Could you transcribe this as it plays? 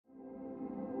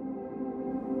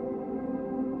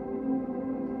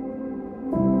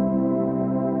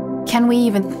Can we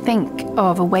even think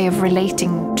of a way of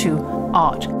relating to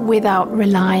art without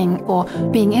relying or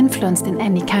being influenced in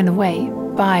any kind of way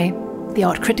by the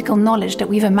art critical knowledge that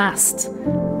we've amassed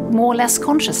more or less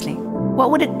consciously?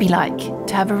 What would it be like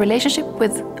to have a relationship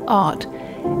with art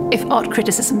if art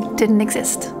criticism didn't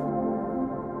exist?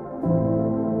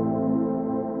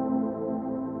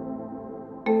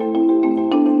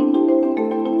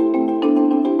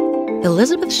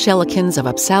 Elisabeth Schellekens of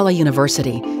Uppsala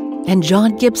University and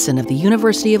John Gibson of the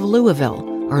University of Louisville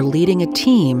are leading a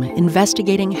team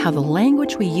investigating how the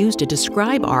language we use to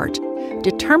describe art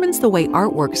determines the way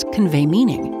artworks convey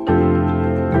meaning.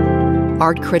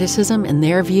 Art criticism, in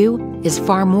their view, is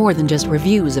far more than just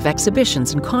reviews of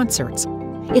exhibitions and concerts.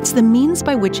 It's the means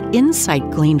by which insight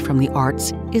gleaned from the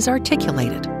arts is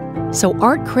articulated. So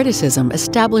art criticism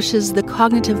establishes the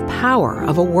cognitive power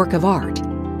of a work of art,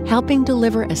 helping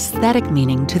deliver aesthetic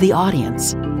meaning to the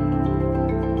audience.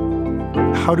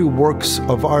 How do works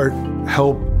of art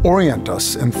help orient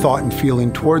us in thought and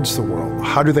feeling towards the world?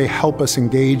 How do they help us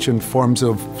engage in forms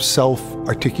of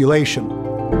self-articulation?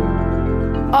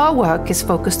 Our work is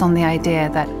focused on the idea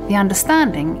that the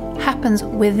understanding happens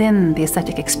within the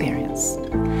aesthetic experience.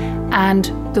 And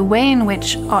the way in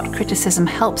which art criticism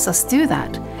helps us do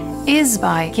that is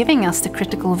by giving us the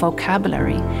critical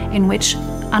vocabulary in which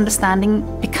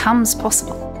understanding becomes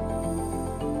possible.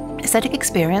 Aesthetic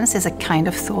experience is a kind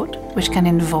of thought which can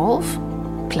involve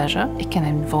pleasure, it can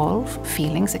involve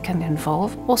feelings, it can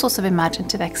involve all sorts of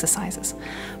imaginative exercises.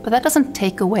 But that doesn't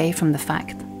take away from the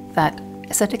fact that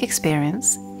aesthetic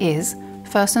experience is,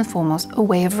 first and foremost, a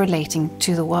way of relating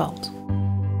to the world.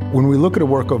 When we look at a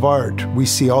work of art, we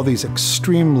see all these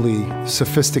extremely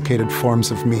sophisticated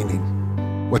forms of meaning.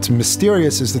 What's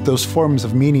mysterious is that those forms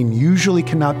of meaning usually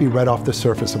cannot be read off the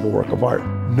surface of a work of art.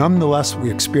 Nonetheless,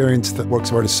 we experience that works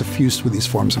of art are suffused with these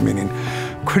forms of meaning.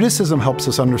 Criticism helps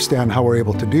us understand how we're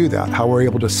able to do that, how we're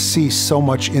able to see so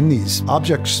much in these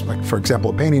objects, like, for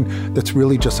example, a painting, that's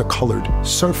really just a colored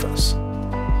surface.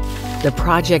 The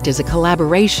project is a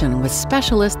collaboration with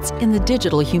specialists in the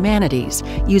digital humanities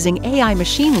using AI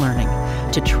machine learning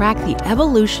to track the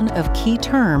evolution of key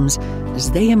terms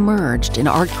as they emerged in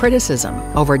art criticism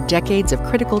over decades of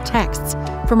critical texts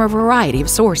from a variety of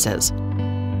sources.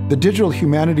 The Digital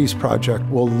Humanities Project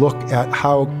will look at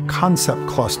how concept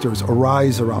clusters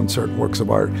arise around certain works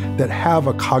of art that have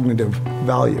a cognitive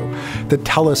value, that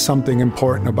tell us something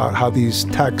important about how these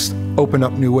texts open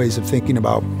up new ways of thinking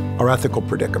about our ethical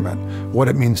predicament, what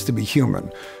it means to be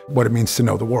human, what it means to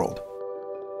know the world.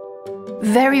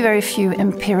 Very, very few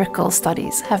empirical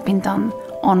studies have been done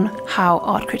on how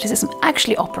art criticism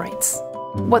actually operates.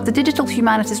 What the digital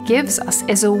humanities gives us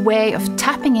is a way of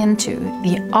tapping into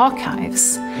the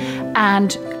archives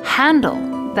and handle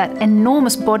that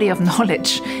enormous body of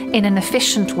knowledge in an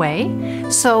efficient way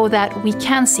so that we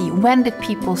can see when did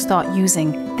people start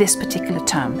using this particular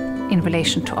term in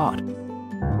relation to art.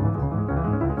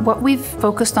 What we've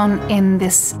focused on in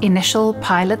this initial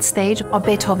pilot stage are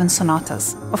Beethoven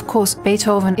sonatas. Of course,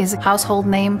 Beethoven is a household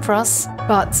name for us,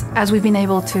 but as we've been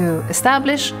able to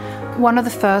establish, one of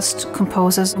the first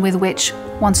composers with which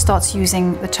one starts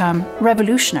using the term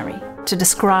revolutionary to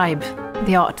describe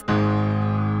the art.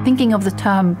 Thinking of the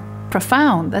term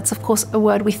profound, that's of course a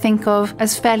word we think of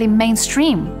as fairly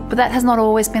mainstream, but that has not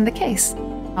always been the case.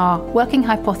 Our working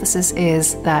hypothesis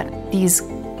is that these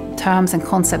terms and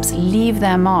concepts leave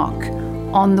their mark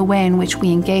on the way in which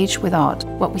we engage with art,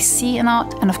 what we see in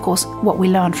art, and of course what we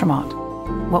learn from art.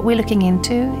 What we're looking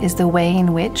into is the way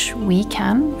in which we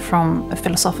can, from a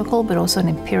philosophical but also an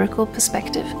empirical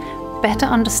perspective, better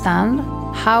understand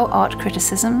how art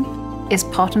criticism is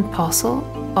part and parcel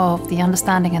of the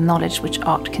understanding and knowledge which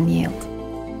art can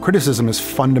yield. Criticism is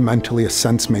fundamentally a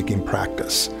sense-making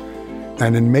practice.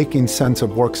 And in making sense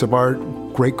of works of art,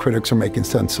 great critics are making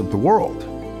sense of the world.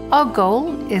 Our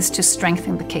goal is to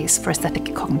strengthen the case for aesthetic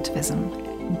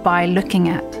cognitivism by looking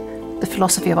at the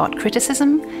philosophy of art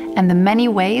criticism and the many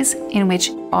ways in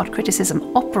which art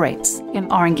criticism operates in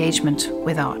our engagement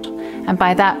with art. And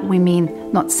by that we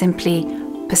mean not simply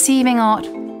perceiving art,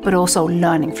 but also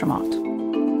learning from art.